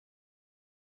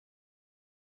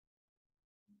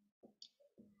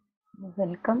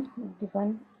Welcome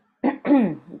everyone.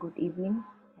 Good evening.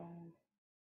 And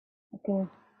I think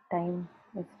time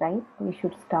is right. We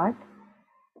should start.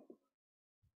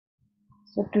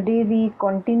 So today we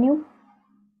continue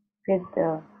with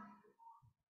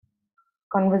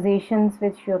conversations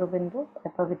with Sri Aurobindo,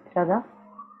 Pavitra.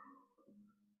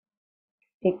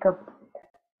 Take up,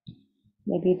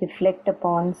 maybe reflect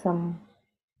upon some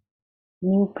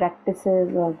new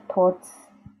practices or thoughts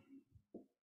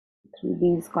through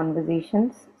these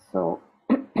conversations. So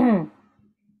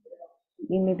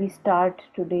we maybe start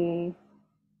today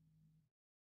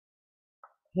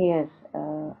here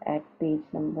at page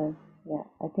number,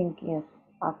 I think yes,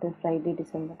 after Friday,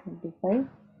 December 25.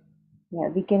 Yeah,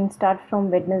 we can start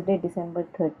from Wednesday, December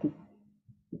 30.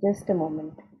 Just a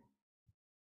moment.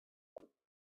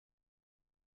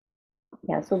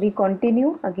 Yeah, so we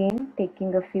continue again,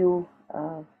 taking a few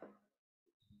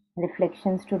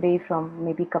reflections today from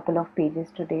maybe couple of pages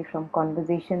today from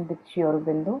Conversation with Sri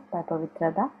Aurobindo by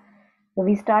Pavitra. So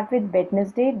we start with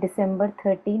Wednesday, December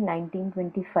 30,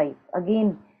 1925.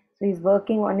 Again, so he's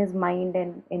working on his mind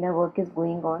and inner work is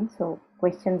going on. So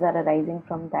questions are arising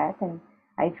from that, and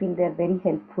I feel they're very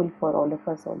helpful for all of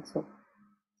us also.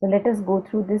 So let us go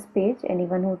through this page.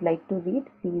 Anyone who would like to read,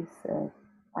 please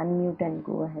unmute and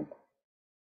go ahead.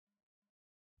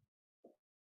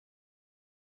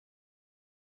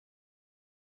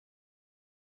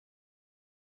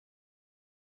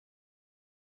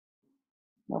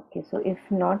 Okay, so if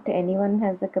not anyone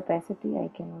has the capacity, I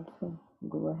can also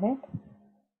go ahead.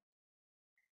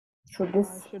 So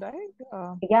this, Should I?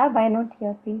 yeah, why not?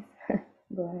 Yeah, please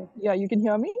go ahead. Yeah, you can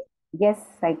hear me? Yes,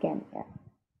 I can.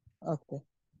 Yeah. Okay.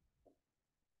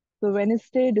 So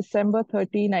Wednesday, December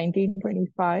 30,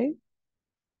 1925,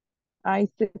 I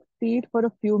succeed for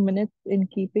a few minutes in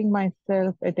keeping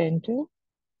myself attentive,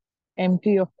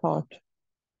 empty of thought.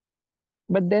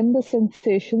 But then the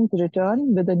sensations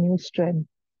return with a new strength.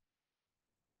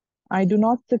 I do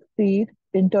not succeed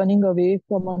in turning away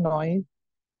from a noise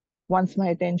once my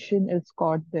attention is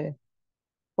caught there,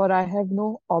 for I have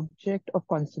no object of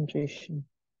concentration.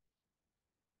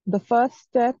 The first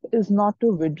step is not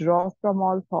to withdraw from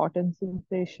all thought and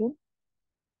sensation,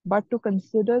 but to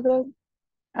consider them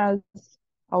as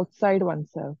outside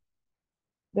oneself.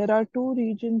 There are two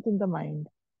regions in the mind,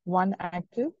 one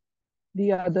active,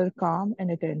 the other calm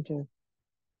and attentive,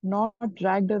 not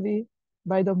dragged away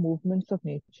by the movements of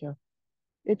nature.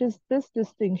 It is this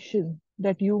distinction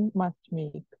that you must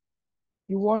make.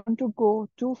 You want to go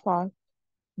too far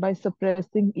by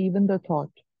suppressing even the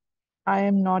thought. I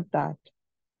am not that.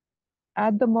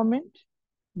 At the moment,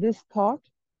 this thought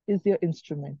is your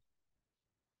instrument.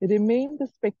 Remain the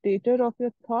spectator of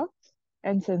your thoughts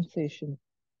and sensations,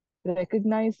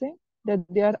 recognizing that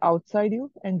they are outside you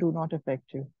and do not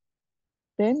affect you.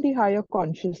 Then the higher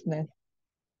consciousness,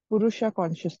 Purusha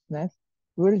consciousness,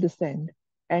 will descend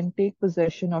and take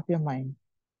possession of your mind.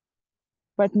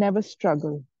 But never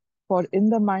struggle, for in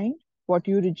the mind, what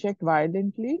you reject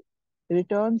violently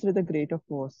returns with a greater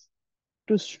force.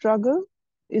 To struggle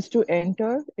is to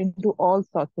enter into all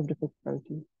sorts of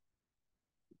difficulties.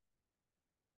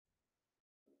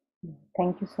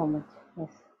 Thank you so much.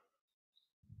 Yes.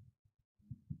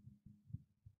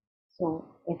 So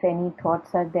if any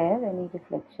thoughts are there, any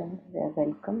reflections, they are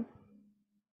welcome.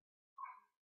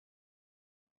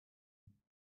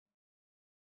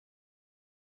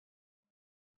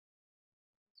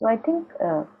 So I think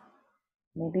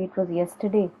maybe it was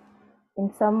yesterday,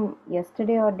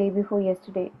 yesterday or day before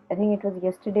yesterday. I think it was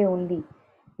yesterday only.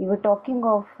 We were talking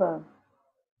of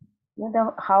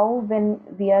how when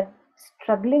we are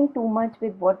struggling too much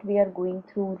with what we are going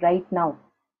through right now,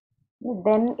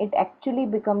 then it actually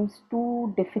becomes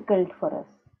too difficult for us.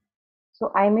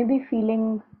 So I may be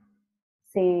feeling,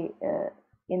 say,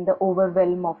 in the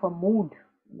overwhelm of a mood,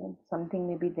 something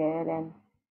may be there, and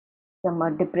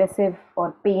some depressive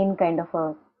or pain kind of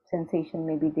a sensation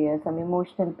may be there, some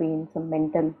emotional pain, some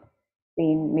mental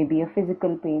pain, maybe a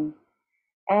physical pain.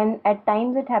 And at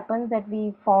times it happens that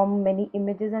we form many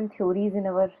images and theories in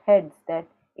our heads that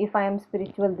if I am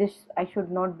spiritual, this I should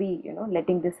not be,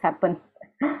 letting this happen.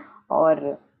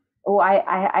 Or oh,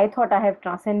 I thought I have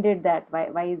transcended that.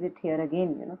 Why is it here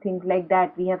again? Things like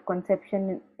that. We have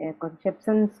conceptions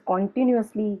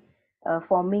continuously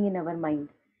forming in our mind,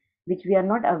 which we are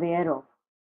not aware of.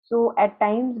 So at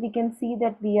times we can see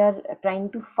that we are trying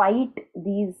to fight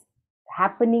these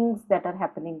happenings that are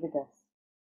happening with us.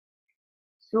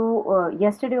 So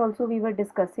yesterday also we were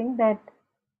discussing that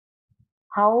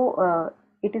how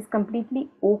it is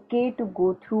completely okay to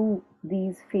go through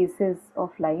these stages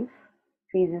of life,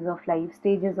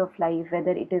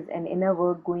 whether it is an inner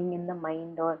work going in the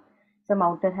mind or some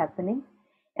outer happening.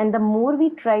 And the more we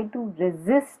try to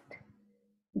resist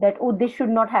that, oh, this should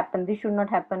not happen, this should not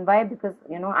happen. Why? Because,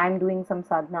 I'm doing some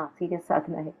sadhana, serious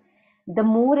sadhana hai. The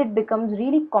more it becomes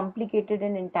really complicated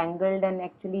and entangled and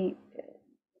actually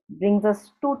brings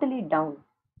us totally down.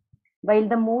 While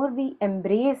the more we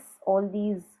embrace all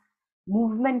these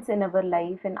movements in our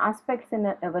life and aspects in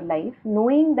our life,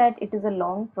 knowing that it is a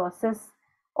long process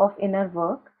of inner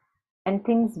work and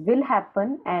things will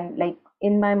happen, and like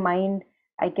in my mind,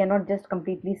 I cannot just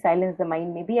completely silence the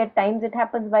mind. Maybe at times it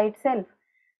happens by itself,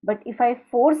 but if I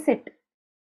force it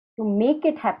to make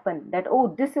it happen, that,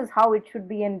 oh, this is how it should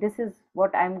be and this is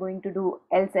what I'm going to do,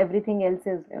 else everything else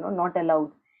is, not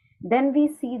allowed, then we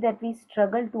see that we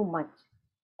struggle too much.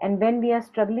 And when we are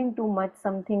struggling too much,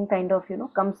 something kind of,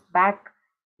 comes back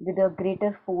with a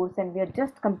greater force, and we are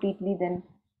just completely then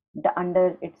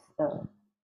under its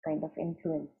kind of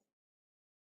influence.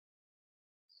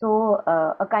 So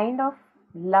a kind of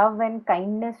love and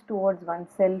kindness towards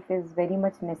oneself is very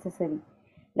much necessary.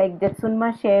 Like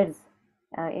Jetsunma shares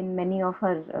in many of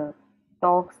her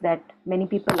talks, that many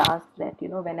people ask that,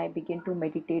 when I begin to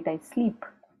meditate, I sleep.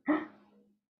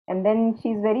 And then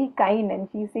she's very kind and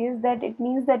she says that it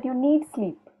means that you need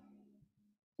sleep.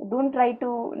 So don't try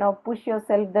to now push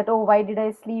yourself that, oh, why did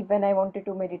I sleep when I wanted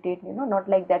to meditate? Not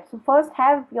like that. So first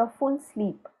have your full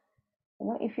sleep.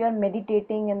 If you are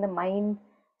meditating and the mind,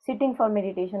 sitting for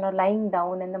meditation or lying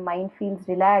down and the mind feels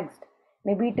relaxed,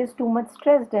 maybe it is too much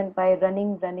stressed and by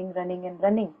running,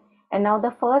 and now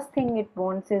the first thing it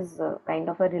wants is kind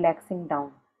of a relaxing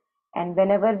down. And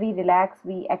whenever we relax,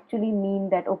 we actually mean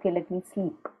that, okay, let me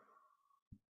sleep.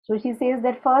 So she says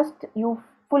that first you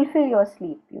fulfill your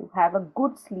sleep, you have a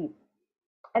good sleep,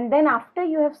 and then after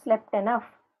you have slept enough,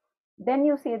 then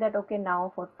you say that, okay,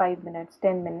 now for 5 minutes,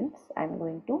 10 minutes, I'm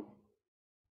going to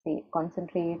say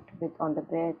concentrate with on the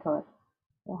breath, or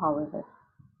however.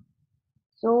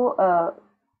 So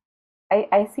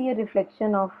I see a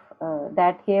reflection of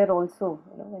that here also,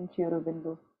 when Sri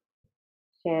Aurobindo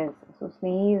shares. So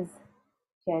Sneha is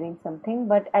sharing something,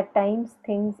 but at times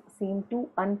things seem too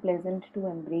unpleasant to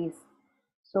embrace,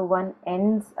 so one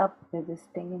ends up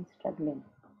resisting and struggling.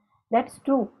 That's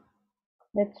true.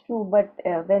 That's true. But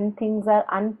when things are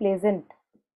unpleasant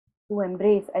to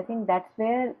embrace, I think that's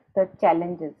where the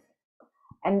challenge is.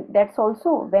 And that's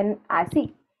also when I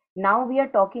see, now we are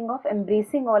talking of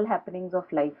embracing all happenings of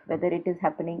life, whether it is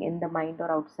happening in the mind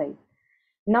or outside.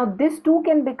 Now this too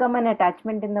can become an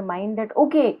attachment in the mind, that,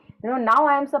 okay, now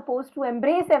I am supposed to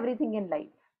embrace everything in life.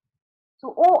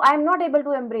 So, oh, I am not able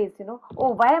to embrace,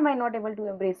 oh, why am I not able to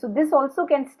embrace? So this also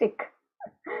can stick.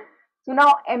 So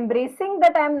now embracing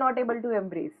that I am not able to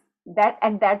embrace, that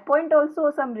at that point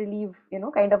also some relief,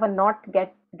 kind of a knot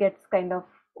gets kind of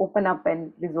open up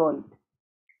and resolved.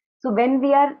 So when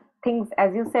we are, things,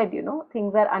 as you said,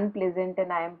 things are unpleasant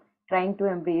and I am trying to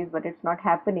embrace, but it's not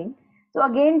happening. So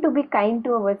again, to be kind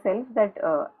to ourselves, that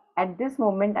at this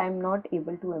moment I am not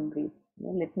able to embrace.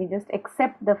 Let me just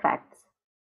accept the facts.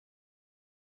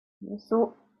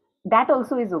 So that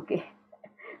also is okay.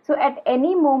 So at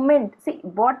any moment, see,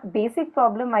 what basic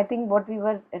problem, I think what we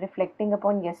were reflecting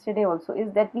upon yesterday also,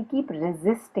 is that we keep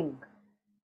resisting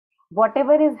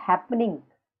whatever is happening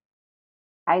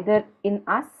either in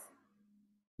us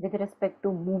with respect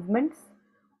to movements,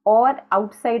 or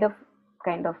outside of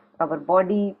kind of our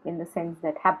body, in the sense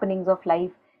that happenings of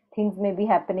life, things may be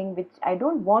happening which I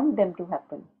don't want them to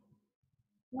happen,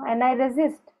 and I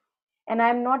resist, and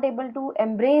I'm not able to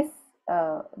embrace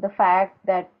the fact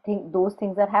that those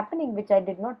things are happening which I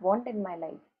did not want in my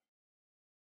life.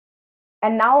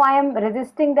 And now I am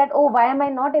resisting that, oh, why am I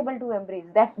not able to embrace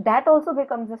that? That also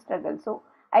becomes a struggle. So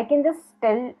I can just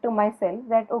tell to myself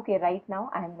that, okay, right now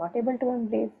I am not able to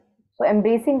embrace. So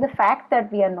embracing the fact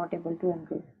that we are not able to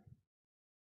embrace,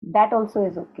 that also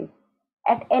is okay.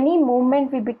 At any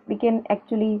moment we can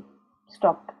actually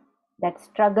stop that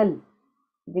struggle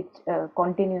which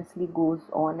continuously goes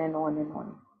on and on and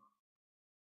on.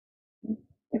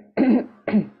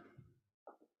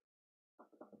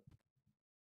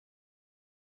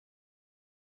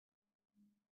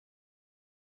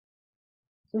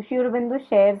 So Sri Aurobindo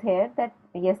shares here that,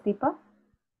 yes, Deepa,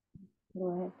 go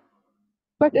ahead.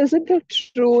 But isn't it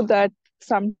true that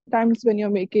sometimes when you're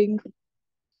making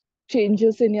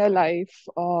changes in your life,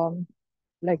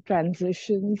 like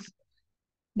transitions,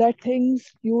 that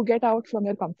things you get out from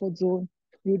your comfort zone,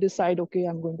 you decide, okay,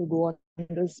 I'm going to go on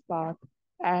this path,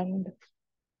 and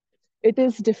it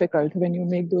is difficult when you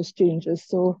make those changes.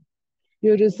 So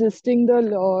you're resisting the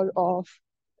law of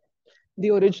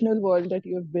the original world that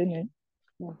you've been in.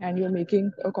 and you're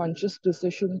making a conscious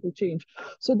decision to change.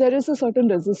 So there is a certain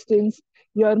resistance.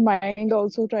 Your mind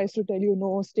also tries to tell you,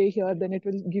 no, stay here, then it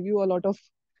will give you a lot of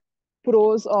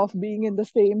pros of being in the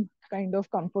same kind of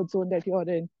comfort zone that you're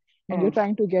in, and you're Hmm.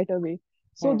 trying to get away.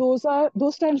 So Hmm.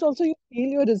 those times also you feel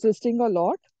you're resisting a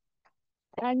lot.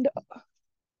 And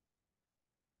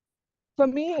for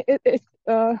me,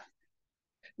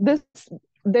 this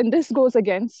then this goes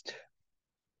against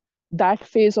that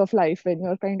phase of life when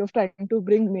you're kind of trying to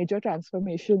bring major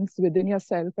transformations within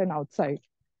yourself and outside.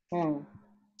 Hmm.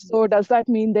 So does that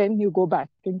mean then you go back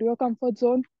into your comfort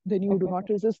zone? Then you do not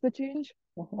resist the change?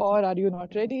 Or are you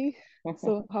not ready?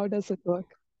 So how does it work?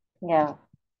 Yeah.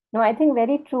 No, I think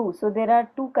very true. So there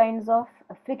are two kinds of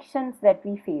frictions that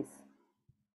we face.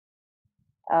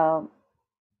 Uh,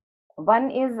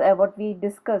 One is what we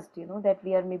discussed, that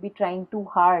we are maybe trying too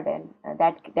hard, and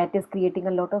that is creating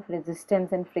a lot of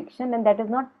resistance and friction, and that is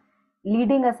not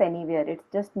leading us anywhere. It's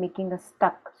just making us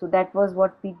stuck. So that was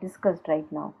what we discussed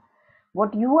right now.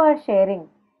 What you are sharing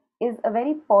is a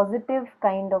very positive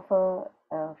kind of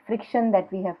a friction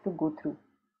that we have to go through.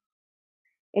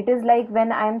 It is like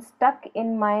when I am stuck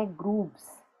in my grooves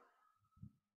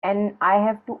and I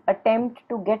have to attempt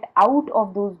to get out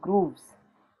of those grooves.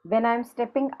 When I'm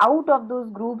stepping out of those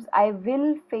grooves, I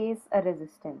will face a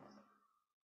resistance.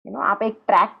 आप एक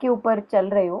track के ऊपर चल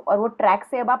रहे हो और वो track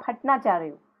से अब आप हटना चाह रहे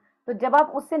हो, तो जब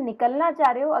आप उससे निकलना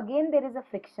चाह रहे हो, again there is a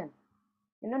friction.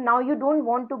 Now you don't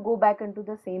want to go back into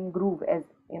the same groove, as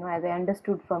I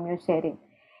understood from your sharing,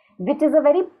 which is a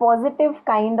very positive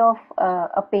kind of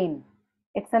a pain.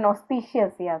 It's an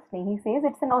auspicious, yes, he says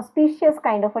it's an auspicious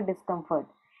kind of a discomfort.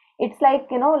 It's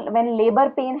like, when labor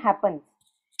pain happens,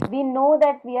 we know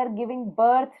that we are giving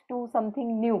birth to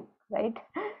something new, right?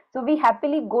 So we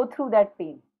happily go through that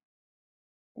pain.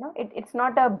 It's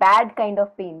not a bad kind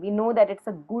of pain. We know that it's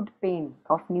a good pain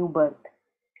of new birth.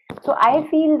 So I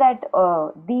feel that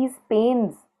these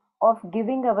pains of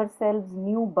giving ourselves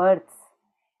new births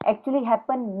actually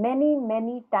happen many,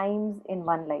 many times in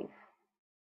one life.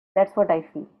 That's what I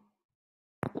feel.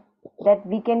 That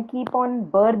we can keep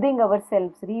on birthing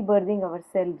ourselves, rebirthing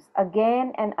ourselves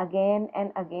again and again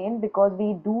and again, because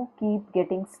we do keep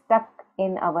getting stuck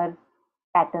in our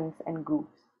patterns and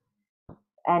grooves.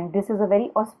 And this is a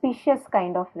very auspicious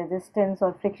kind of resistance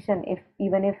or friction. If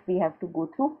even if we have to go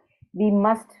through, we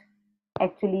must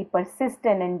actually persist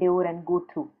and endure and go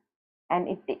through. And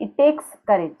it takes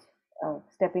courage,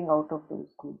 stepping out of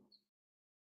those grooves,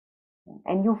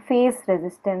 and you face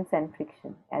resistance and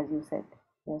friction, as you said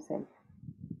yourself.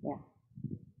 Yeah.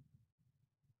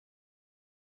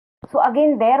 So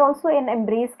again, there also an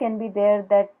embrace can be there,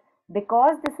 that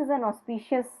because this is an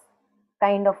auspicious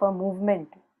kind of a movement,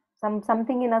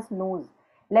 something in us knows,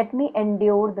 let me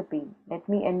endure the pain, let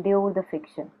me endure the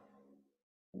friction.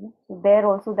 So there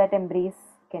also that embrace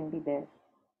can be there.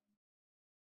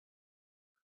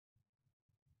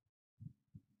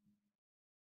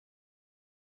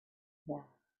 Yeah,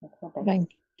 that's what I Thank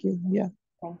feel. you. Yeah.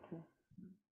 Thank you.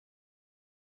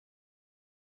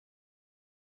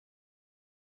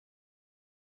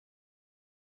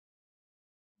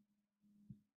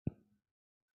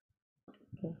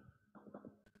 Okay.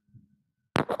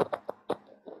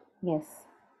 Yes.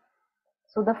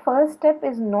 So the first step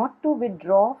is not to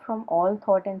withdraw from all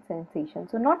thought and sensation.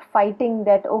 So not fighting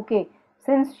that, okay,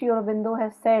 since Sri Aurobindo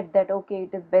has said that, okay,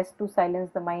 it is best to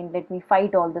silence the mind, let me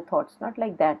fight all the thoughts. Not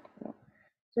like that.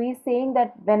 So he's saying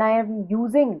that when I am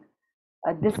using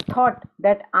this thought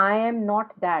that I am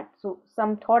not that. So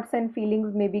some thoughts and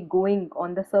feelings may be going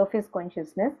on the surface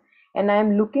consciousness, and I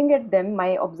am looking at them,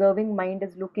 my observing mind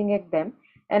is looking at them,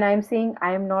 and I am saying,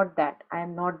 I am not that, I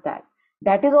am not that.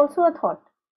 That is also a thought.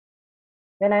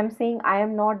 When I'm saying I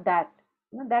am not that,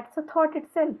 that's a thought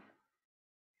itself.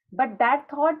 But that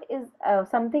thought is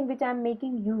something which I'm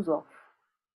making use of.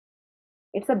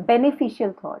 It's a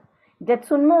beneficial thought.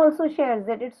 Jetsunmo also shares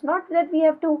that it's not that we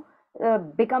have to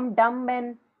become dumb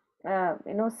and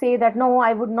say that no,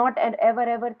 I would not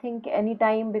ever think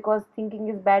anytime because thinking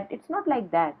is bad. It's not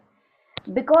like that.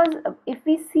 Because if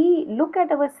we look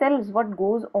at ourselves, what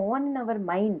goes on in our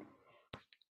mind,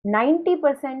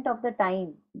 90% of the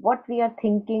time, what we are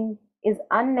thinking is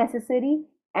unnecessary,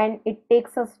 and it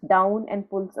takes us down and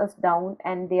pulls us down,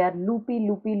 and they are loopy,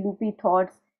 loopy, loopy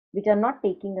thoughts which are not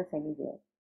taking us anywhere.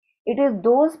 It is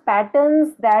those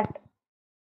patterns that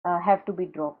have to be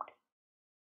dropped.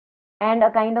 And a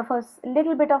kind of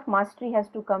little bit of mastery has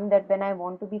to come, that when I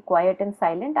want to be quiet and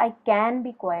silent, I can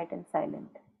be quiet and silent.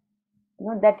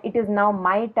 That it is now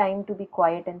my time to be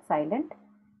quiet and silent,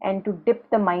 and to dip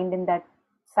the mind in that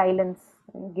silence,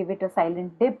 give it a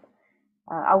silent dip,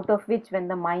 out of which, when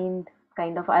the mind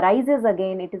kind of arises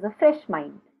again, it is a fresh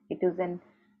mind. It is a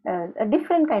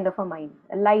different kind of a mind,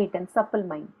 a light and supple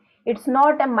mind. It's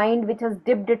not a mind which has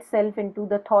dipped itself into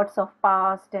the thoughts of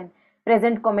past and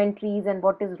present commentaries and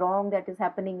what is wrong that is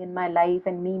happening in my life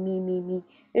and me.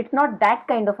 It's not that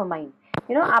kind of a mind.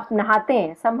 आप नहाते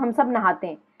हैं, हम सब नहाते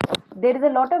हैं. There is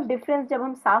a lot of difference जब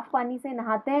हम साफ पानी से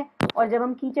नहाते हैं और जब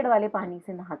हम कीचड़ वाले पानी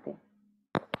से नहाते हैं.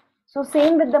 So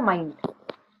same with the mind.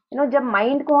 जब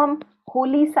माइंड को हम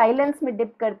होली साइलेंस में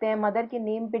डिप करते हैं, मदर के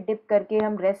नेम पे डिप करके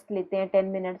हम रेस्ट लेते हैं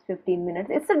 10 minutes 15 minutes,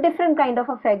 it's a different kind of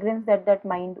a fragrance that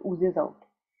mind oozes out.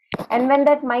 And when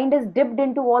that mind is dipped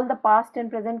into all the past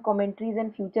and present commentaries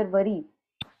and future worries,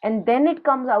 and then it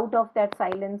comes out of that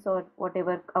silence or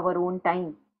whatever our own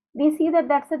time, we see that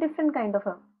that's a different kind of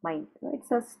a mind.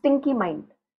 It's a stinky mind.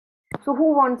 So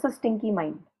who wants a stinky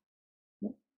mind?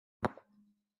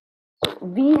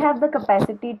 We have the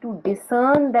capacity to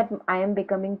discern that I am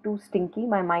becoming too stinky,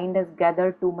 my mind has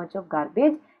gathered too much of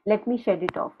garbage, let me shed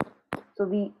it off. So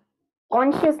we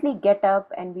consciously get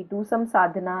up and we do some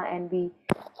sadhana, and we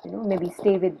maybe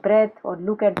stay with breath or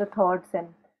look at the thoughts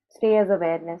and stay as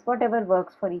awareness, whatever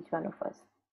works for each one of us.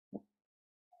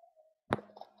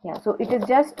 Yeah, so it is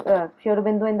just Sri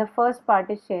Aurobindo in the first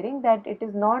part is sharing that it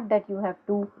is not that you have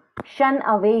to shun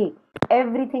away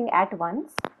everything at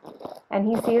once. And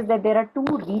he says that there are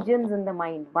two regions in the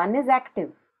mind. One is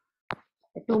active,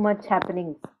 too much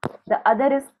happenings. The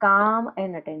other is calm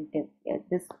and attentive.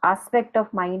 This aspect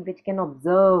of mind which can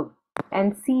observe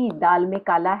and see dal mein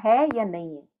kala hai ya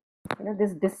nahi hai.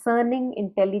 This discerning,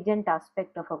 intelligent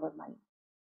aspect of our mind,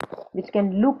 which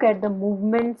can look at the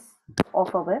movements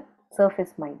of our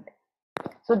surface mind.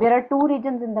 So there are two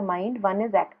regions in the mind. One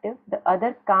is active, the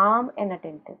other calm and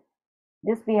attentive.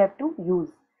 This we have to use,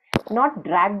 not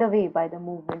dragged away by the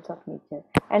movements of nature.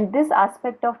 And this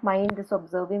aspect of mind, this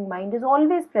observing mind, is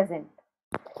always present.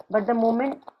 But the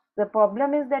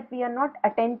problem is that we are not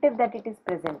attentive that it is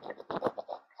present.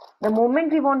 The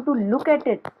moment we want to look at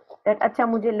it, that अच्छा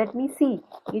मुझे let me see,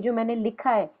 ये जो मैंने लिखा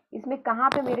है इसमें कहाँ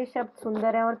पे मेरे शब्द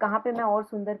सुंदर हैं और कहाँ पे मैं और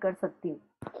सुंदर कर सकती हूँ.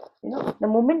 The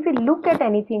moment we look at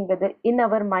anything, whether in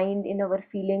our mind, in our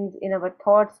feelings, in our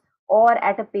thoughts, or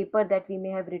at a paper that we may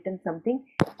have written something,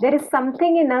 there is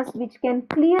something in us which can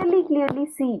clearly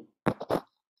see,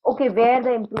 okay, where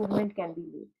the improvement can be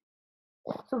made.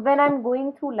 So when I'm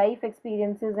going through life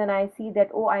experiences and I see that,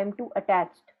 oh, I am too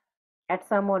attached at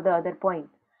some or the other point,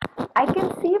 I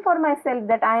can see for myself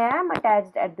that I am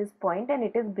attached at this point and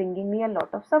it is bringing me a lot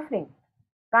of suffering.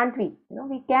 Can't we?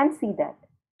 We can see that.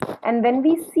 And when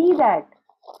we see that,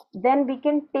 then we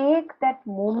can take that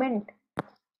moment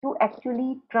to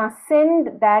actually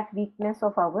transcend that weakness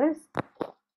of ours,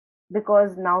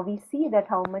 because now we see that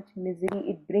how much misery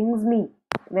it brings me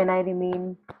when I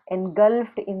remain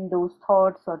engulfed in those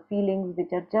thoughts or feelings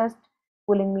which are just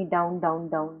pulling me down.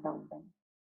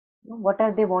 What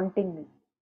are they wanting me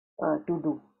to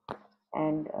do?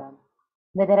 And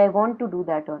whether I want to do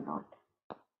that or not.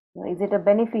 Is it a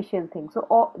beneficial thing?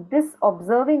 So this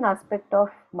observing aspect of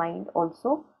mind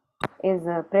also is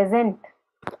present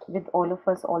with all of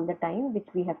us all the time, which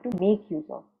we have to make use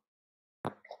of.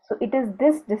 So it is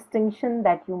this distinction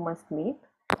that you must make.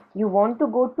 You want to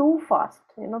go too fast,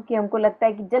 कि हमको लगता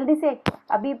है कि जल्दी से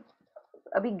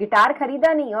अभी guitar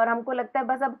खरीदा नहीं और हमको लगता है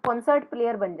बस अब कॉन्सर्ट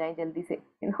प्लेयर बन जाए जल्दी से,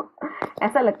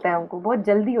 ऐसा लगता है हमको, बहुत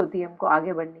जल्दी होती है हमको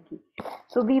आगे बढ़ने की.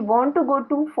 So we want to go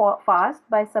too fast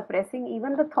by suppressing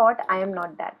even the thought I am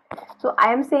not that. So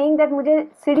I am saying that मुझे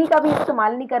सीढ़ी का भी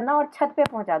इस्तेमाल नहीं करना और छत पे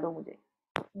पहुंचा दो मुझे.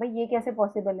 भाई ये कैसे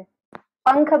पॉसिबल है?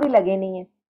 पंख भी लगे नहीं है,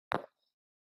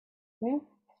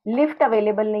 लिफ्ट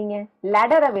अवेलेबल नहीं है,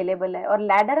 लैडर अवेलेबल है, और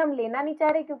लैडर हम लेना नहीं चाह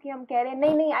रहे क्योंकि हम कह रहे हैं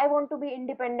नहीं I want to be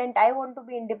independent,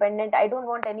 I don't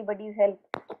want anybody's help,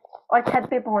 और छत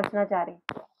पे पहुंचना चाह रहे हैं.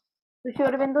 So Sri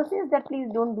Aurobindo says that please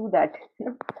don't do that.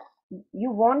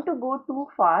 You want to go too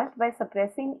fast by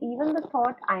suppressing even the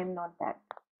thought I am not that.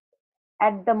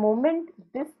 At the moment,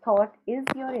 this thought is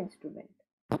your instrument.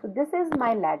 So this is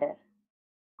my ladder.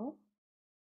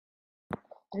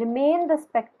 Remain the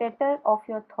spectator of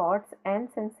your thoughts and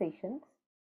sensations,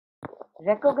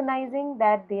 recognizing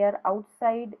that they are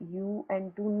outside you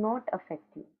and do not affect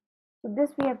you. So this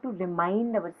we have to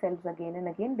remind ourselves again and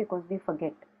again, because we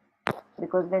forget.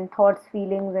 Because when thoughts,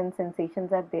 feelings and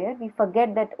sensations are there, we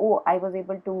forget that, oh, I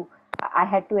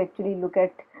had to actually look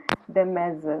at them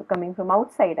as coming from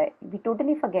outside. We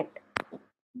totally forget.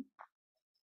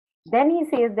 Then he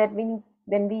says that when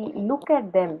we look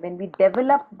at them, when we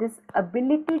develop this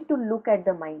ability to look at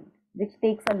the mind, which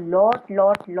takes a lot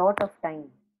of time,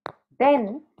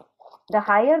 then the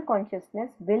higher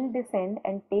consciousness will descend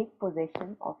and take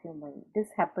possession of your mind. This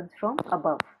happens from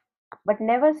above. but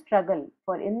never struggle,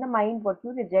 for in the mind what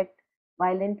you reject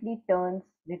violently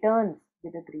returns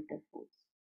with a greater force.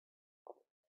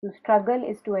 To struggle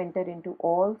is to enter into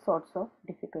all sorts of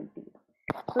difficulties.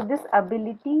 So, this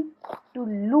ability to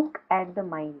look at the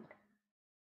mind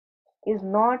is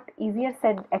not easier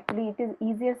said, actually, it is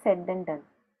easier said than done.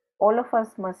 All of us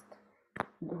must,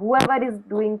 whoever is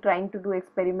trying to do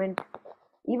experiment,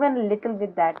 even a little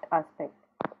with that aspect,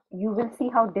 you will see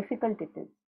how difficult it is,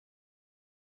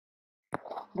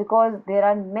 because there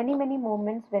are many, many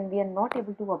moments when we are not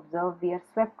able to observe, we are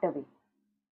swept away.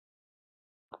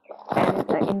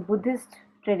 And in Buddhist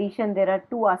tradition, there are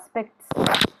two aspects.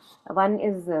 One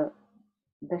is the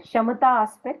shamatha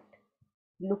aspect,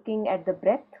 looking at the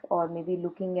breath, or maybe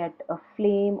looking at a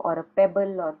flame or a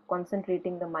pebble, or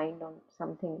concentrating the mind on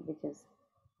something which is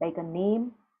like a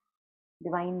name,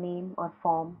 divine name or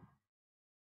form.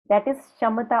 That is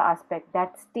shamatha aspect,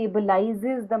 that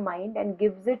stabilizes the mind and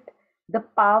gives it the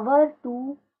power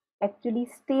to actually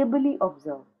stably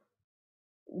observe.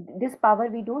 This power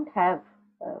we don't have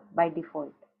by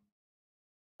default.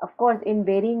 Of course, in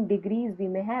varying degrees we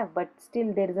may have, but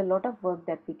still there is a lot of work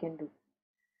that we can do.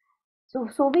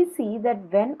 So we see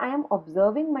that when I am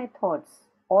observing my thoughts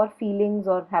or feelings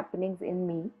or happenings in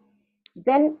me,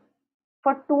 then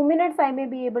for 2 minutes I may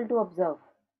be able to observe.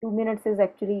 2 minutes is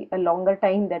actually a longer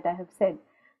time that I have said.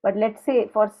 But let's say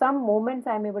for some moments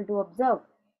I am able to observe.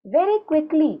 Very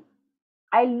quickly,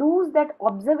 I lose that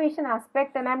observation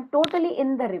aspect and I'm totally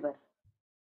in the river.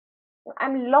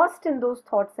 I'm lost in those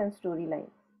thoughts and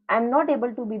storylines. I'm not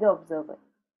able to be the observer.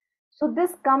 So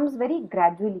this comes very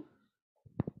gradually,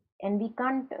 and we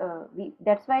can't.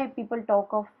 That's why people talk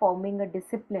of forming a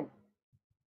discipline,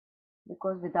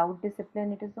 because without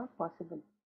discipline, it is not possible.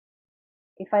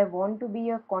 If I want to be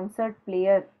a concert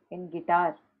player in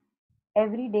guitar,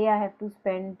 every day I have to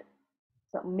spend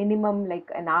some minimum like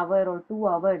an hour or 2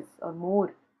 hours or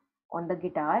more on the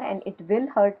guitar, and it will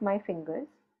hurt my fingers,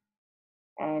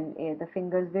 and the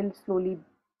fingers will slowly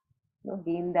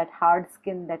gain that hard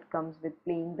skin that comes with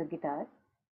playing the guitar,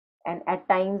 and at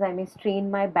times I may strain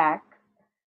my back,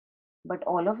 but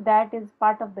all of that is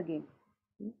part of the game.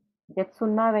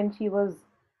 Jetsunna, when she was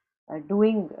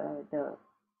doing the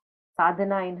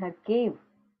sadhana in her cave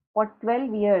for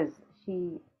 12 years,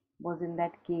 she was in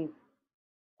that cave,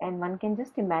 and one can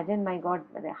just imagine, my God,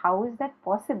 how is that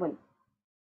possible?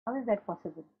 How is that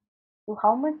possible? So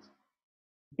how much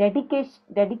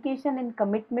dedication and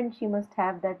commitment she must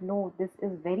have, that no, this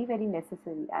is very, very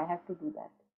necessary, I have to do that.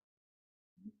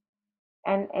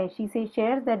 And she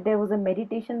shares that there was a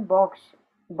meditation box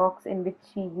in which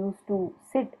she used to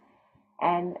sit,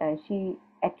 and she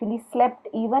actually slept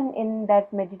even in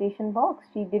that meditation box.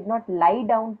 She did not lie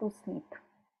down to sleep.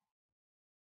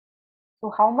 So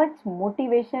how much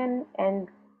motivation and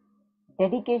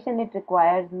dedication it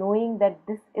requires, knowing that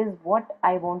this is what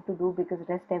I want to do, because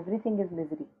rest everything is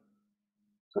misery.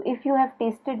 So if you have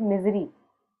tasted misery,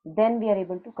 then we are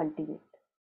able to cultivate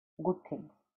good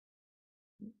things.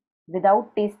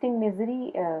 Without tasting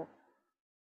misery,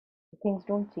 things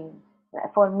don't change.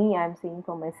 For me, I'm saying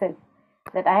for myself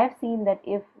that I have seen that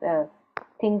if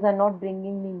things are not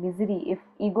bringing me misery, if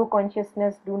ego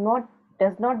consciousness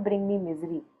does not bring me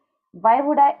misery, why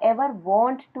would I ever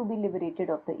want to be liberated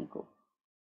of the ego?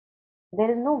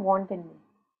 There is no want in me,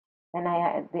 and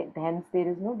hence there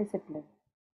is no discipline.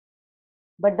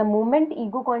 But the moment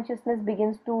ego consciousness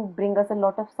begins to bring us a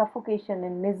lot of suffocation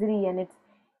and misery, and it's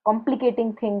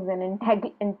complicating things and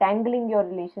entangling your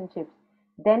relationships,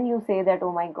 then you say that,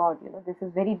 oh my God, this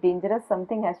is very dangerous,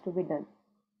 something has to be done.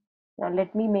 Now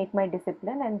let me make my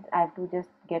discipline, and I have to just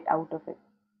get out of it.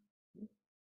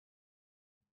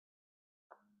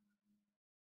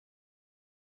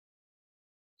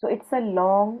 So it's a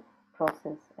long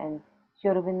process, and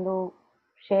Sri Aurobindo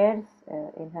shares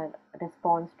in her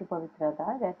response to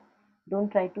Pavitra that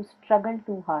don't try to struggle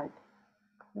too hard.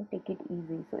 Take it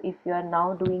easy. So if you are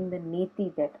now doing the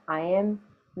neti, that I am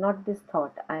not this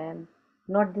thought, I am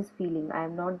not this feeling, I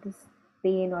am not this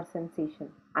pain or sensation,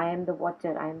 I am the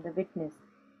watcher, I am the witness,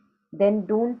 then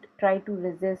don't try to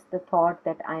resist the thought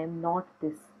that I am not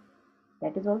this.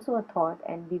 That is also a thought,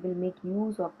 and we will make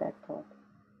use of that thought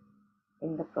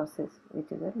in the process,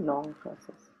 which is a long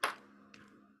process.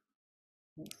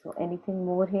 So anything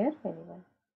more here, anyone?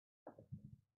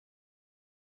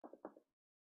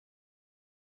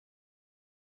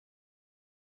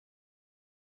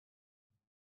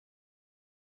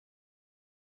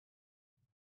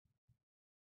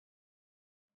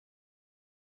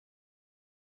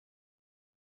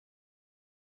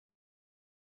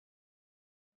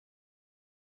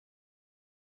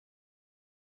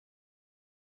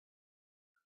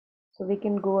 So we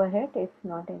can go ahead if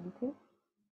not anything.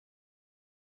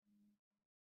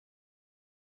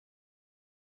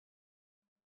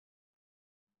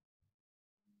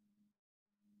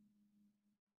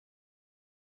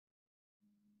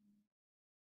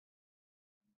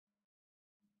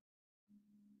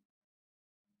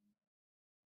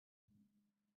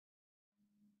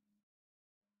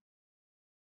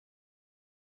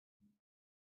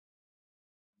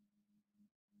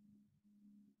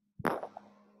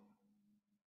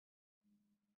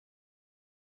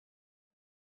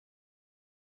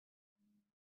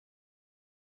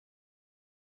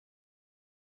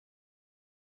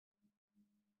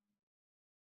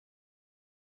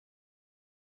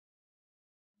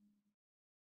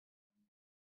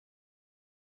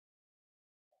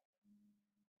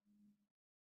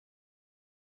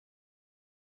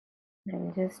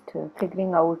 I'm just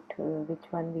figuring out which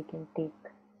one we can take.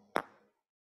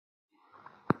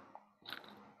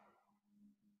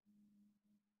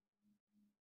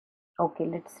 Okay,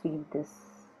 let's read this.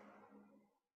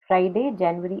 Friday,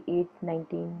 January 8th,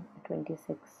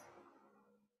 1926.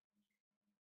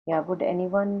 Yeah, would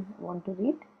anyone want to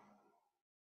read?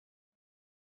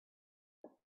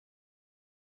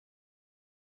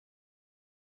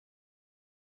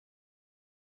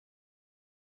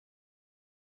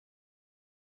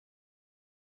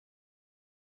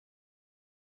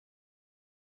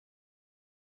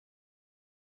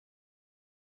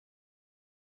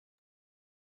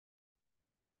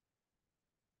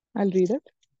 I'll read it.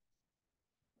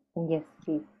 Yes,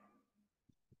 please.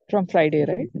 From Friday,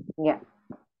 right? Yeah.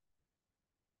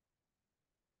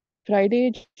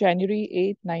 Friday, January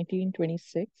 8,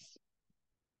 1926.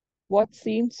 What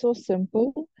seemed so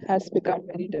simple has become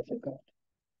very difficult.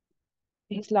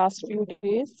 These last few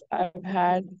days, I've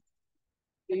had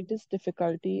greatest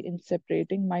difficulty in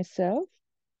separating myself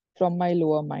from my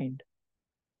lower mind.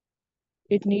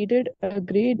 It needed a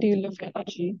great deal of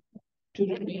energy to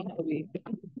remain awake,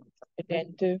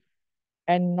 attentive,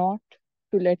 and not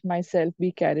to let myself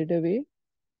be carried away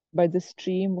by the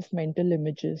stream of mental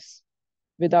images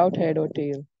without head or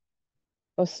tail,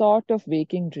 a sort of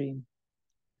waking dream.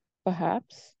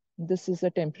 Perhaps this is a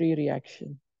temporary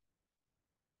reaction.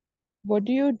 What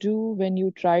do you do when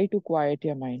you try to quiet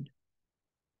your mind?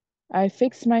 I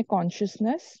fix my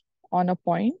consciousness on a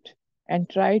point and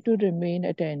try to remain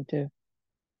attentive,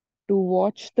 to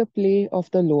watch the play of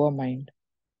the lower mind.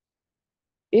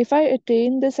 If I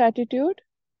attain this attitude,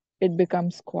 it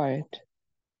becomes quiet.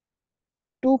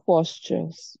 Two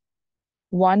postures,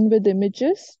 one with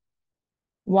images,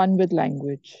 one with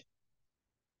language.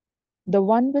 The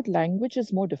one with language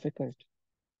is more difficult.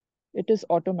 It is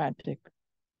automatic,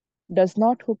 does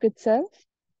not hook itself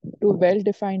to well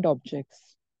defined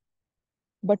objects,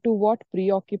 but to what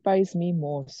preoccupies me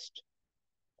most,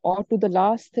 or to the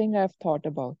last thing I've thought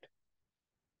about.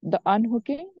 The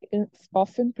unhooking is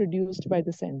often produced by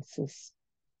the senses.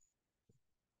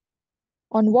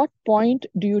 On what point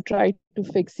do you try to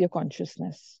fix your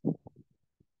consciousness?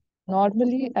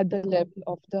 Normally at the level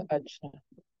of the ajna.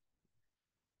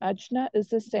 Ajna is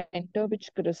the center which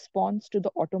corresponds to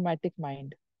the automatic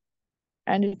mind.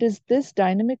 And it is this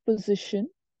dynamic position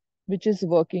which is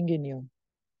working in you.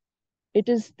 It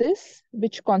is this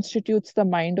which constitutes the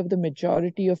mind of the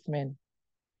majority of men.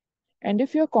 And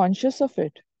if you're conscious of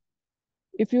it,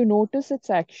 if you notice its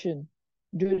action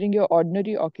during your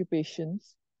ordinary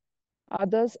occupations,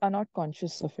 others are not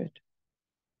conscious of it.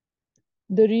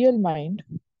 The real mind,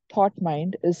 thought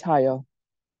mind, is higher.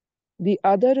 The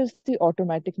other is the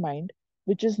automatic mind,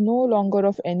 which is no longer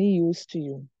of any use to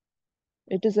you.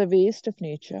 It is a waste of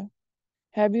nature.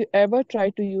 Have you ever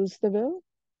tried to use the will?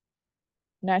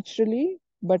 Naturally,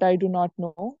 but I do not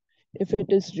know if it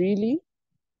is really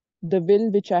the will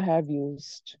which I have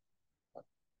used.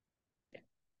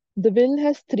 The will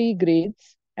has three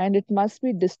grades, and it must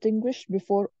be distinguished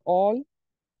before all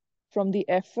from the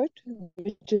effort,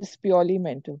 which is purely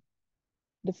mental.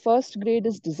 The first grade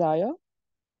is desire,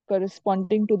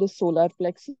 corresponding to the solar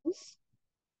plexus.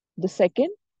 The second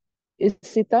is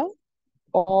sita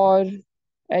or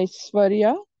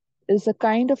aishwarya, is a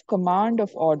kind of command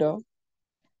of order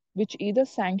which either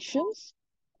sanctions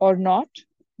or not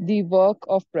the work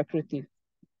of Prakriti.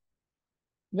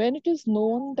 When it is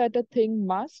known that a thing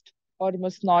must or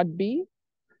must not be,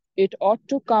 it ought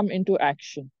to come into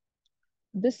action.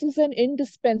 This is an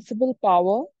indispensable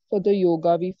power for the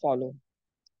yoga we follow.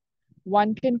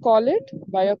 One can call it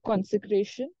by a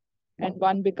consecration, and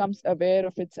one becomes aware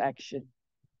of its action.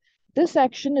 This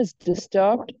action is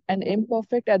disturbed and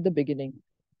imperfect at the beginning,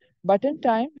 but in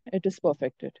time it is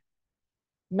perfected.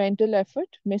 Mental effort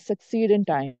may succeed in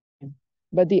time,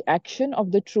 but the action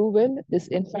of the true will is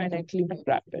infinitely more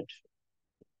rapid.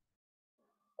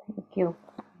 Thank you.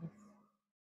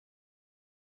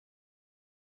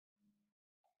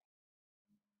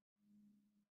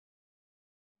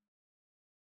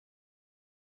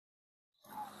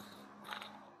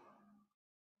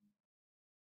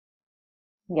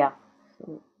 Yeah.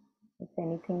 So if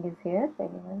anything is here,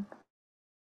 anyone?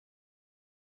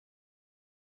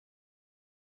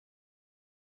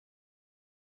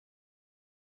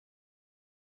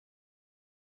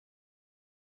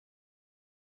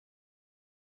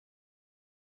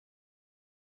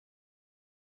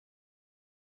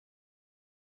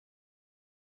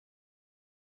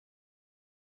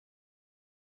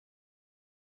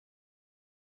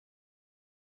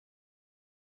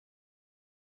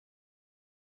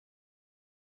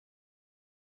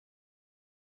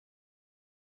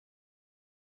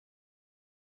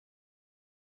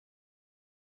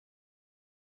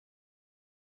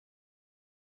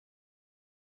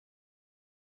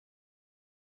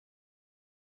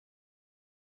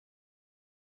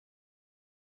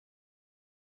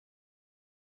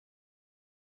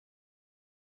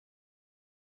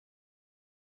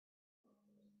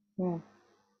 Hmm.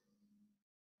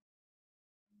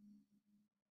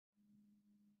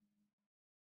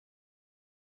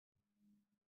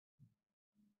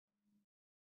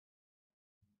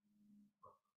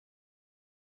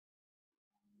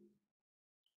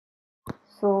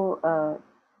 So,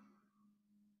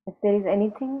 if there is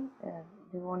anything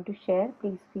you want to share,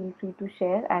 please feel free to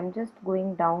share. I'm just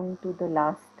going down to the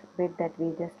last bit that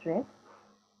we just read,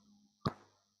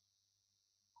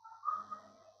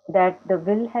 that the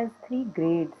will has three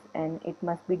grades and it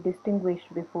must be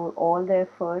distinguished before all the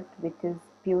effort which is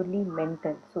purely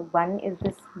mental. So, one is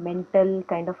this mental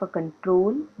kind of a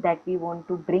control that we want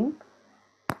to bring,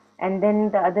 and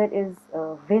then the other is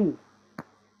will,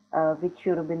 which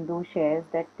Sri Aurobindo shares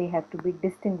that they have to be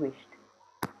distinguished.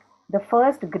 The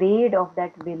first grade of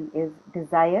that will is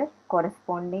desire,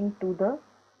 corresponding to the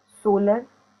solar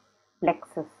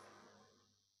plexus.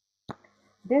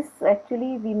 This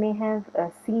actually we may have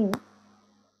seen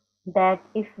that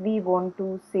if we want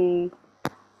to say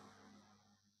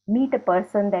meet a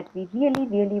person that we really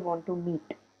really want to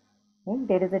meet,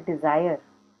 there is a desire,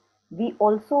 we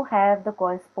also have the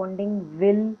corresponding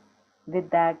will with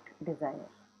that desire.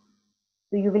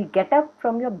 So you will get up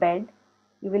from your bed,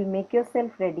 you will make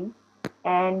yourself ready,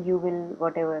 and you will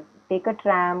whatever take a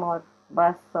tram or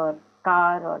bus or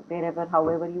car or wherever,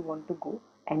 however you want to go,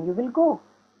 and you will go.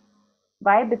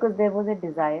 Why? Because there was a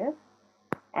desire,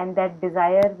 and that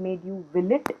desire made you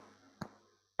will it,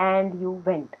 and you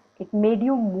went. It made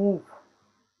you move.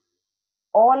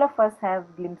 All of us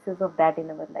have glimpses of that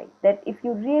in our life. That if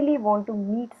you really want to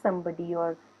meet somebody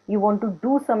or you want to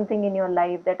do something in your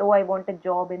life, that oh, I want a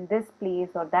job in this place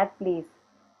or that place,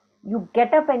 you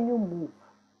get up and you move.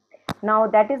 Now,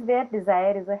 that is where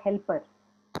desire is a helper,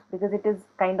 because it is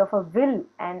kind of a will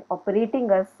and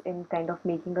operating us in kind of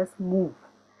making us move.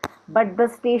 But the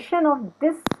station of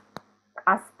this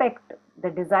aspect, the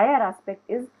desire aspect,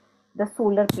 is the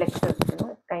solar plexus,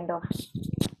 kind of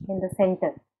in the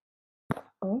center.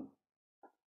 Hmm?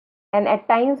 And at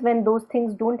times when those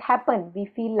things don't happen, we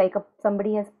feel like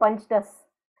somebody has punched us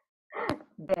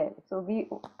there. So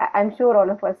I'm sure all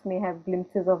of us may have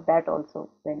glimpses of that also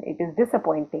when it is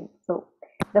disappointing. So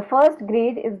the first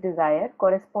grade is desire,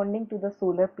 corresponding to the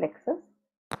solar plexus.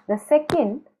 The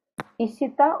second,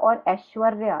 Ishita or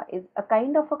Ashwarya, is a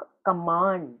kind of a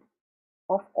command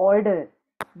of order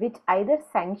which either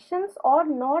sanctions or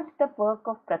not the work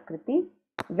of Prakriti.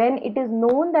 When it is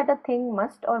known that a thing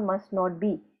must or must not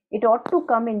be, it ought to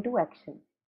come into action.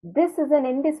 This is an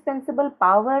indispensable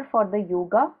power for the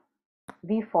yoga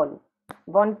we follow.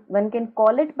 One can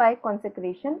call it by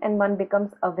consecration, and one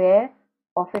becomes aware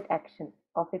of its action.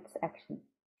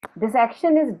 This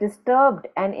action is disturbed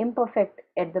and imperfect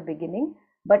at the beginning,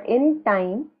 but in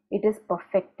time it is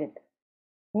perfected.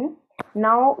 Hmm?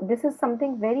 Now, this is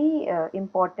something very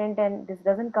important, and this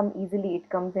doesn't come easily. It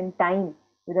comes in time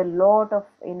with a lot of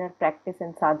inner practice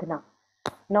and sadhana.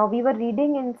 Now, we were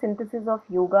reading in Synthesis of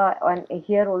Yoga and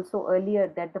here also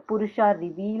earlier that the Purusha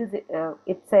reveals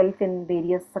itself in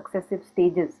various successive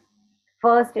stages.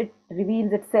 First, it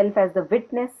reveals itself as the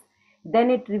witness,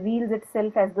 then, it reveals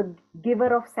itself as the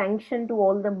giver of sanction to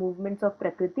all the movements of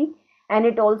Prakriti, and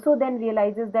it also then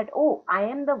realizes that, oh, I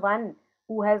am the one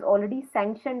who has already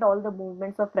sanctioned all the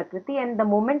movements of Prakriti, and the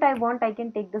moment I want, I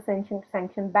can take the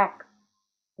sanction back.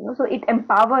 So it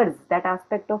empowers. That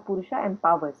aspect of Purusha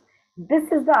empowers. This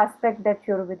is the aspect that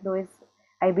Sri Aurobindo is,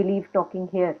 I believe, talking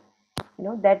here.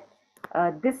 That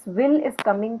This will is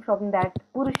coming from that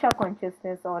Purusha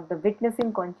consciousness or the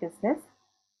witnessing consciousness,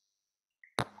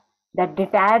 that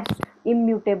detached,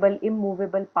 immutable,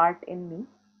 immovable part in me,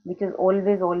 which is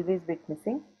always, always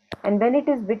witnessing. And when it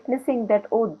is witnessing that,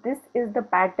 oh, this is the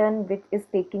pattern which is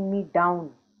taking me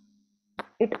down,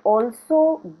 it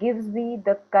also gives me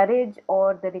the courage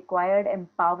or the required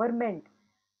empowerment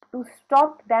to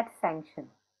stop that sanction.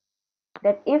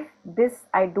 That if this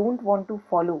I don't want to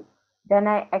follow, then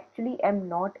I actually am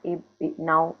not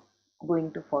now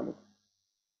going to follow.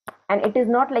 And it is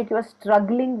not like you are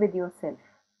struggling with yourself.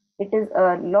 It is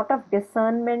a lot of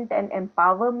discernment and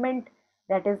empowerment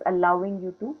that is allowing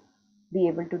you to be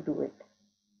able to do it.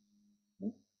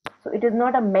 So it is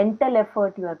not a mental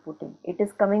effort you are putting, it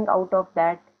is coming out of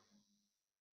that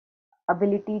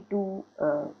ability to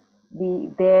be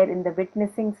there in the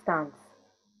witnessing stance,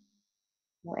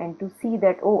 and to see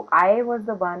that, oh, I was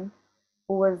the one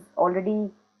who was already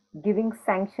giving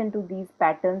sanction to these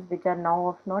patterns which are now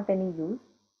of not any use.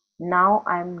 Now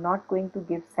I'm not going to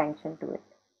give sanction to it.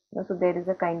 So there is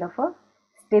a kind of a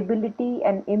stability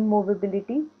and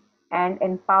immovability and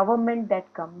empowerment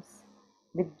that comes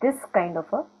with this kind of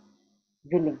a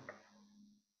willing.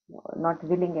 Not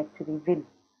willing, actually, will.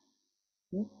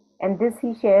 Hmm? And this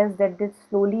he shares that this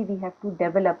slowly we have to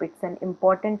develop. It's an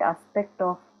important aspect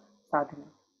of sadhana,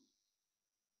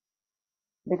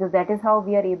 because that is how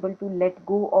we are able to let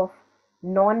go of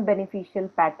non-beneficial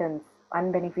patterns,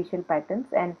 unbeneficial patterns,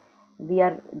 and we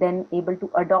are then able to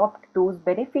adopt those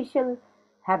beneficial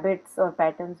habits or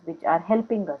patterns which are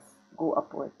helping us go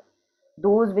upward.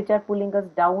 Those which are pulling us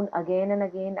down again and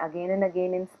again, again and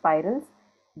again in spirals,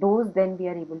 those then we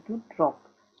are able to drop.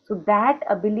 So that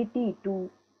ability to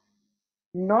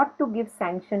not to give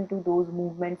sanction to those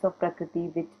movements of Prakriti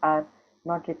which are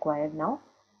not required now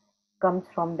comes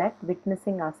from that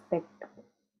witnessing aspect,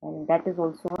 and that is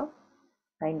also a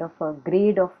kind of a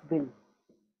grade of will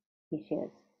he shares.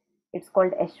 It's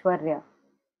called Aishwarya.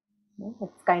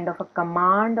 It's kind of a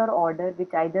command or order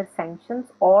which either sanctions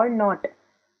or not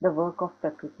the work of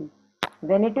Prakriti.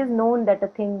 When it is known that a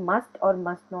thing must or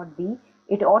must not be,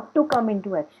 it ought to come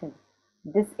into action.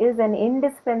 This is an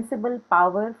indispensable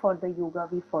power for the yoga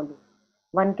we follow.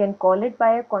 One can call it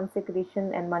by a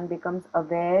consecration and one becomes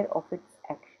aware of its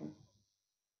action.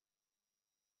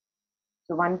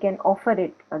 So one can offer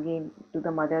it again to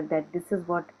the mother that this is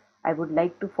what I would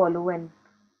like to follow, and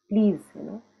please,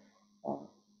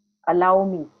 allow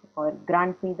me or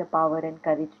grant me the power and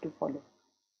courage to follow.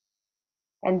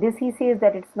 And this he says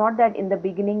that it's not that in the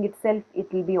beginning itself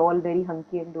it will be all very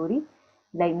hunky and dory,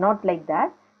 like not like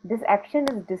that. This action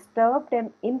is disturbed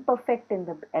and imperfect in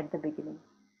the at the beginning.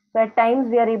 So at times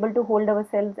we are able to hold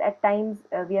ourselves, at times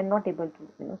we are not able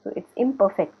to, so it's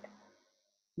imperfect.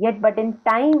 Yet, but in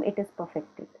time it is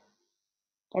perfected.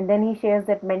 And then he shares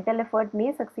that mental effort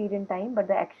may succeed in time, but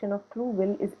the action of true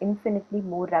will is infinitely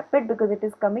more rapid because it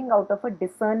is coming out of a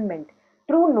discernment,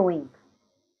 true knowing,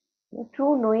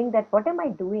 true knowing that what am I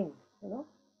doing,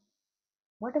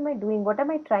 what am I doing, what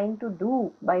am I trying to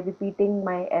do by repeating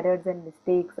my errors and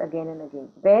mistakes again and again?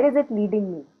 Where is it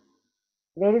leading me?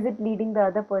 Where is it leading the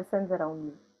other persons around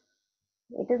me?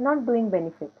 It is not doing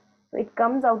benefit. So it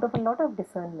comes out of a lot of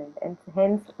discernment, and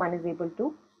hence one is able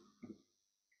to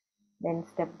then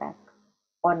step back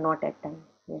or not at times.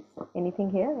 Yes. Anything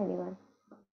here? Anyone?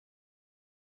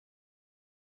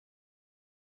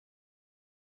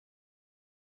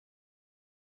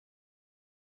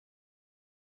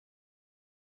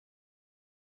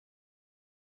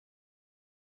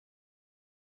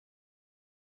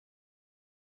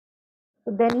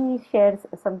 So then he shares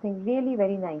something really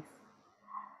very nice.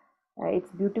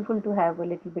 It's beautiful to have a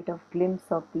little bit of glimpse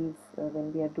of these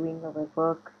when we are doing our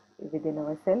work within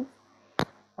ourselves.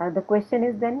 The question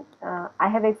is then, I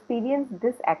have experienced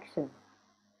this action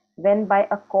when by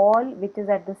a call which is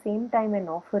at the same time an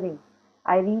offering,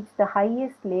 I reach the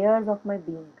highest layers of my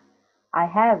being. I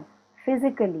have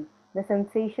physically the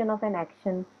sensation of an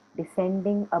action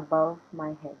descending above my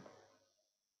head.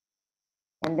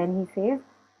 And then he says,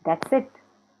 that's it.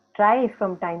 Try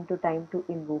from time to time to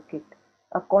invoke it.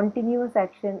 A continuous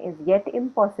action is yet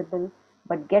impossible,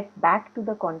 but get back to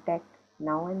the contact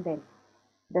now and then.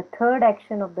 The third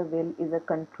action of the will is a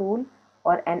control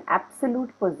or an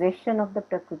absolute possession of the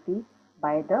Prakriti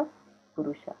by the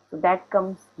Purusha. So that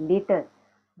comes later.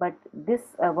 But this,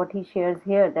 what he shares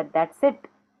here, that's it.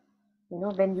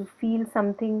 When you feel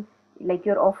something like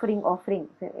you're offering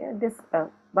this,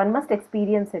 one must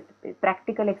experience it.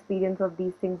 Practical experience of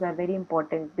these things are very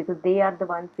important because they are the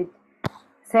ones which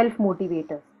self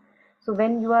motivate us. So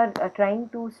when you are trying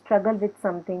to struggle with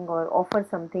something or offer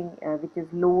something which is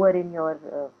lower in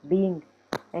your being,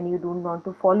 and you don't want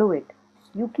to follow it,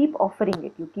 you keep offering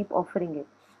it, you keep offering it.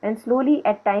 And slowly,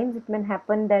 at times, it may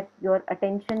happen that your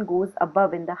attention goes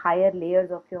above in the higher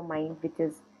layers of your mind, which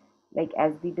is like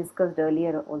as we discussed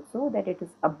earlier also, that it is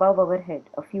above our head,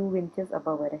 a few inches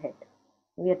above our head.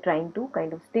 We are trying to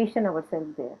kind of station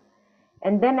ourselves there.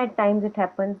 And then at times it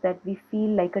happens that we feel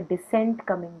like a descent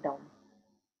coming down.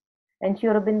 And Sri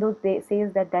Aurobindo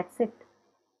says that that's it.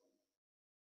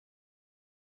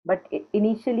 But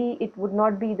initially, it would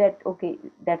not be that, okay,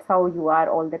 that's how you are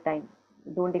all the time.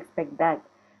 Don't expect that.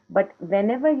 But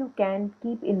whenever you can,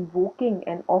 keep invoking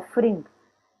and offering,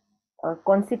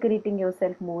 consecrating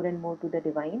yourself more and more to the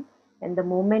divine. And the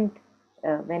moment,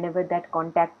 whenever that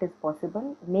contact is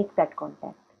possible, make that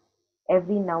contact.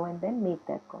 Every now and then, make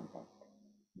that contact.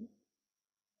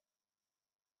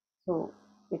 So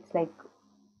it's like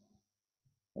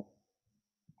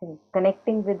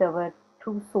connecting with our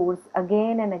true source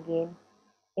again and again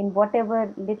in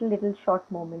whatever little short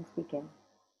moments we can.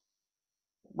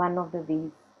 One of the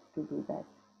ways to do that,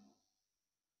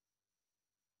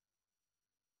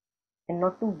 and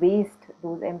not to waste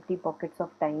those empty pockets of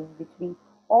time which we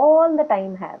all the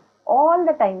time have. All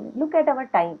the time, look at our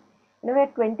time. We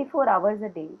have 24 hours a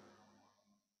day,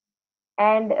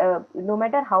 and no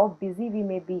matter how busy we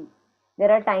may be,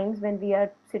 there are times when we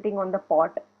are sitting on the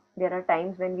pot, there are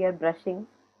times when we are brushing,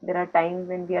 there are times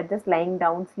when we are just lying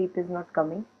down, sleep is not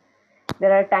coming,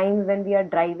 there are times when we are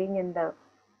driving in the,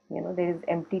 there is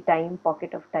empty time,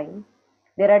 pocket of time,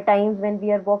 there are times when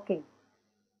we are walking,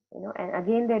 and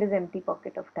again there is empty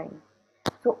pocket of time.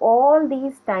 So all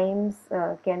these times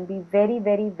can be very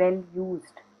very well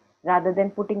used, rather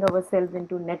than putting ourselves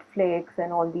into Netflix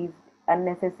and all these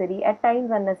unnecessary, at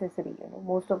times unnecessary,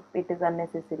 most of it is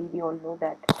unnecessary, we all know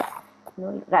that.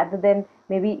 Rather than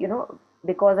maybe,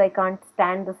 because I can't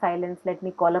stand the silence, let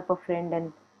me call up a friend.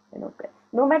 And you know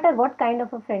no matter what kind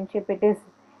of a friendship it is,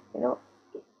 you know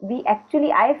we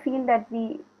actually, I feel that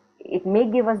we, it may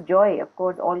give us joy, of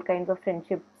course all kinds of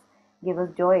friendships give us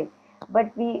joy,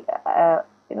 but we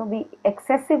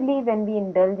excessively, when we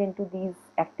indulge into these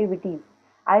activities,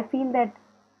 I feel that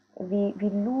we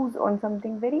lose on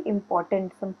something very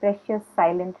important, some precious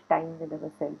silent time with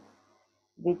ourselves,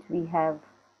 which we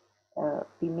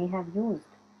may have used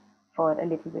for a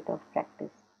little bit of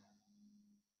practice,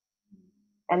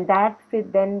 and that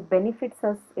then benefits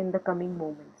us in the coming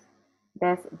moments.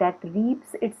 That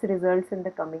reaps its results in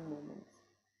the coming moments.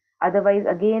 Otherwise,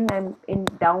 again, I'm in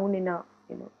down in a,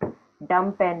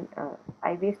 dump, and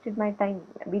I wasted my time.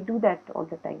 We do that all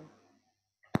the time.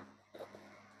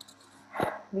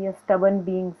 We are stubborn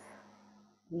beings,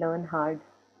 learn hard.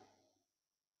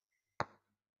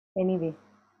 Anyway,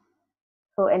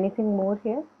 so anything more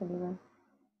here? Anyone?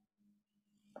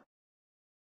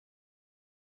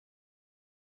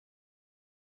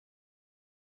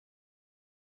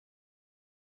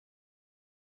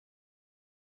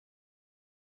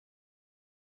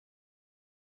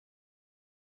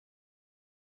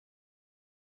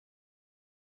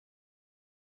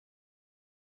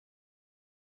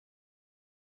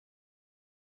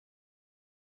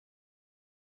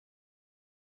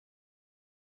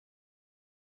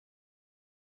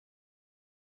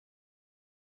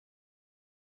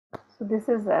 So this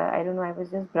is, I don't know, I was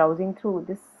just browsing through.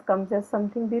 This comes as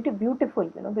something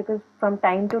beautiful, because from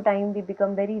time to time we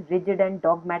become very rigid and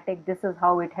dogmatic. This is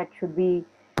how it should be,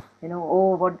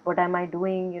 oh, what am I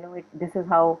doing? This is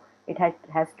how it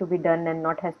has to be done and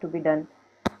not has to be done.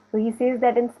 So he says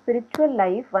that in spiritual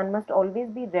life, one must always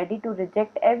be ready to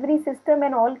reject every system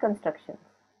and all constructions.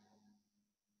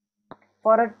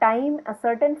 For a time, a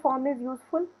certain form is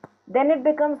useful, then it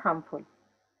becomes harmful.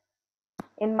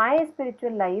 In my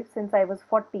spiritual life, since I was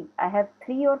 40, I have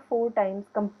 3 or 4 times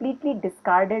completely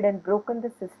discarded and broken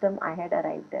the system I had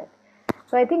arrived at.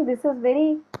 So I think this is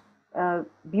very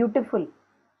beautiful,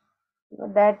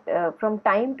 that from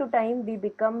time to time we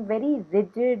become very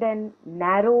rigid and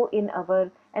narrow in our,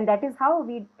 and that is how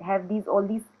we have all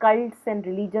these cults and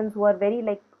religions who are very,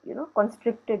 like,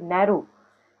 constricted, narrow,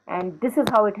 and this is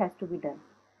how it has to be done.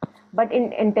 But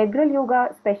in integral yoga,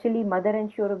 especially Mother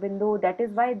and Sri Aurobindo, that is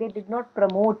why they did not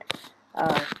promote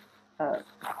uh, uh,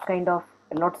 kind of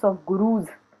lots of gurus.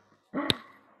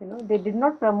 They did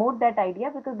not promote that idea,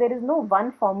 because there is no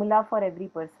one formula for every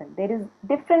person. There is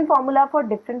different formula for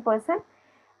different person,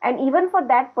 and even for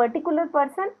that particular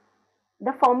person,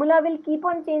 the formula will keep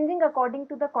on changing according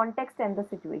to the context and the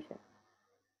situation.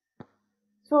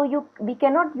 So we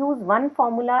cannot use one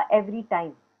formula every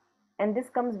time. And this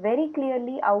comes very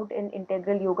clearly out in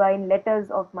integral yoga, in letters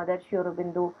of Mother Sri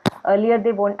Aurobindo. Earlier,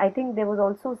 I think there was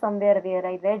also somewhere where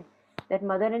I read that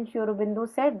Mother and Sri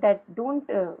Aurobindo said that don't,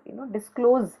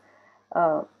 disclose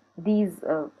uh, these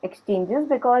exchanges,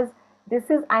 because this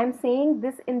is, I'm saying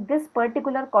this in this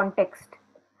particular context.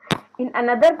 In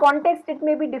another context, it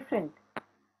may be different.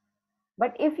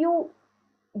 But if you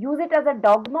use it as a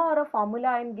dogma or a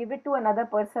formula and give it to another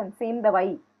person, same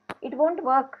dawai, it won't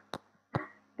work,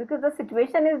 because the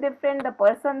situation is different, the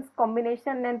person's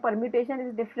combination and permutation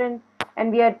is different,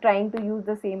 and we are trying to use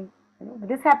the same.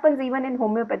 This happens even in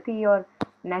homeopathy or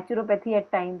naturopathy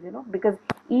at times, because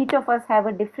each of us have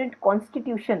a different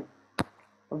constitution.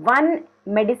 One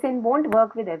medicine won't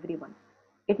work with everyone.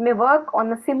 It may work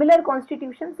on a similar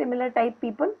constitution, similar type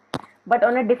people, but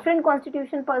on a different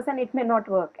constitution person, it may not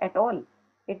work at all.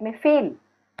 It may fail.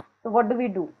 So, what do we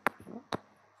do?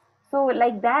 So,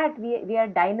 like that, we are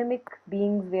dynamic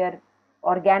beings, we are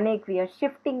organic, we are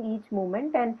shifting each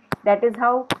moment, and that is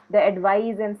how the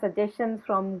advice and suggestions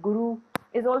from Guru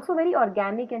is also very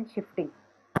organic and shifting.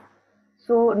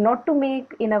 So, not to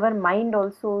make in our mind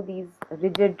also these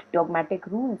rigid dogmatic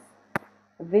rules,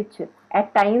 which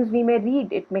at times we may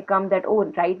read, it may come that, oh,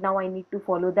 right now I need to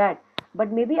follow that,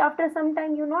 but maybe after some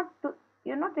time you're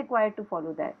not required to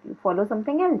follow that, you follow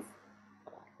something else.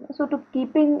 So to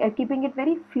keeping it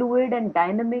very fluid and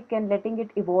dynamic and letting it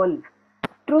evolve.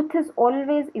 Truth is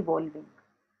always evolving.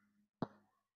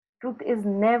 Truth is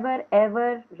never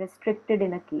ever restricted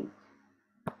in a cage.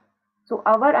 So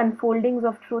our unfoldings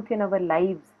of truth in our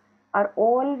lives are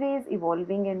always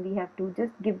evolving, and we have to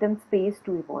just give them space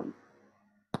to evolve.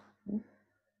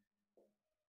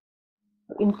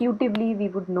 Intuitively we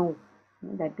would know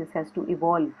that this has to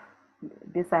evolve,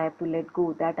 this I have to let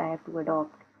go, that I have to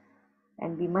adopt,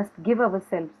 and we must give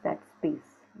ourselves that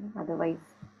space. Otherwise,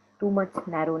 too much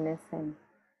narrowness, and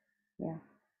yeah.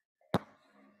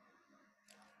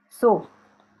 So,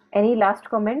 any last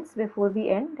comments before we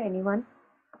end? Anyone?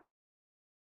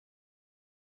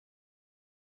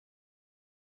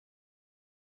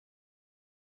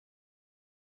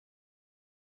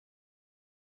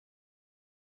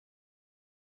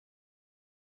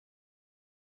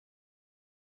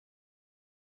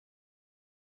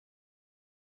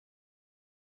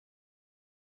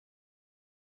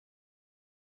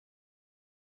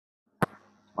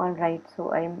 All right,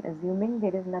 so I'm assuming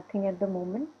there is nothing at the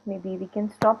moment. Maybe we can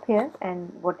stop here,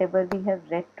 and whatever we have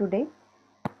read today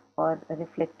or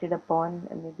reflected upon,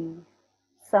 maybe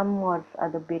some or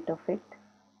other bit of it,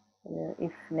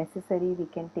 if necessary, we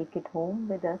can take it home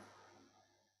with us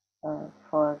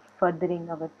for furthering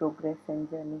our progress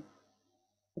and journey.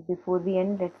 So before we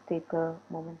end, let's take a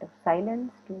moment of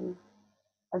silence to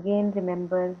again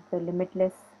remember the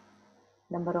limitless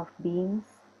number of beings,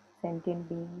 sentient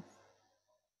beings,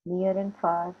 near and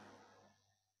far,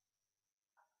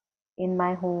 in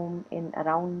my home, in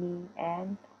around me,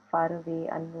 and far away,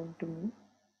 unknown to me.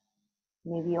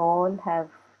 May we all have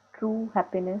true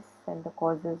happiness and the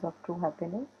causes of true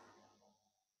happiness,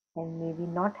 and may we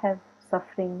not have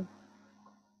suffering,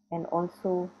 and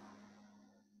also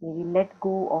may we let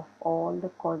go of all the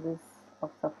causes of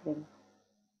suffering.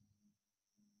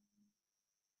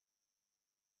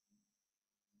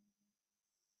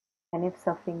 And if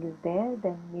suffering is there,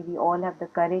 then may we all have the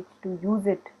courage to use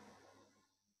it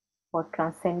for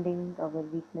transcending our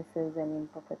weaknesses and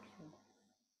imperfections.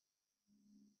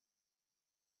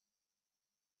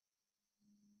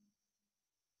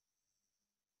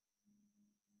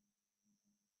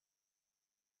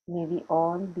 May we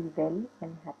all be well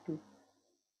and happy,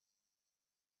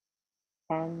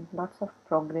 and lots of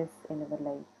progress in our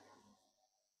lives.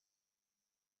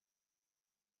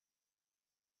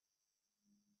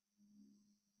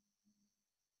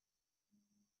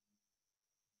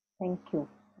 Thank you,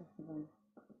 everyone.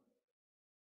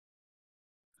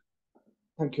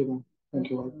 Thank you, ma'am. Thank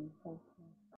Thank you all. you. Thank you.